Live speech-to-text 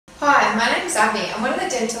Hi, my name is Abbey. I'm one of the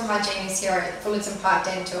dental hygienists here at Fullarton Park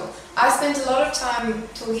Dental. I spend a lot of time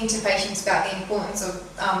talking to patients about the importance of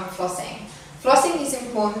flossing. Flossing is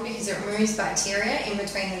important because it removes bacteria in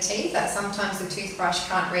between the teeth that sometimes the toothbrush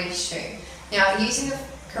can't reach to. Now, using the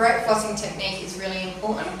correct flossing technique is really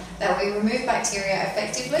important, that we remove bacteria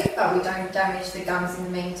effectively but we don't damage the gums in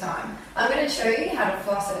the meantime. I'm going to show you how to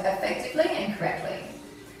floss it effectively and correctly.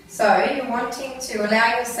 So you're wanting to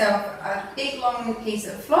allow yourself a big long piece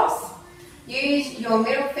of floss. Use your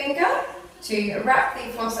middle finger to wrap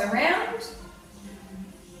the floss around,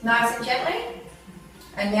 nice and gently.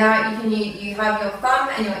 And now you have your thumb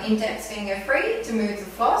and your index finger free to move the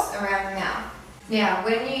floss around the mouth. Now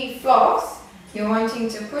when you floss, you're wanting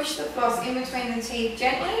to push the floss in between the teeth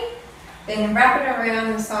gently, then wrap it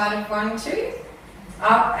around the side of one tooth,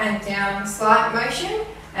 up and down, slight motion,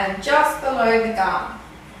 and just below the gum.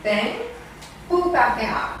 Then pull back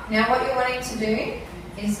out. Now what you're wanting to do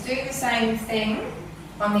is do the same thing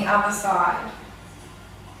on the other side.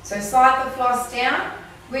 So slide the floss down,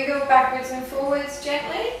 wiggle backwards and forwards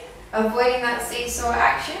gently, avoiding that seesaw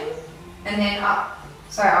action, and then up.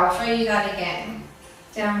 So I'll show you that again.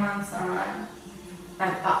 Down one side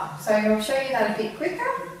and up. So I'll show you that a bit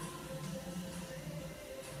quicker.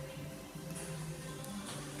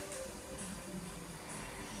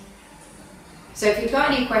 So if you've got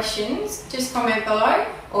any questions, just comment below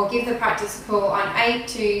or give the practice a call on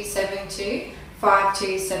 8272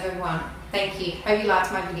 5271. Thank you. Hope you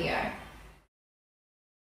liked my video.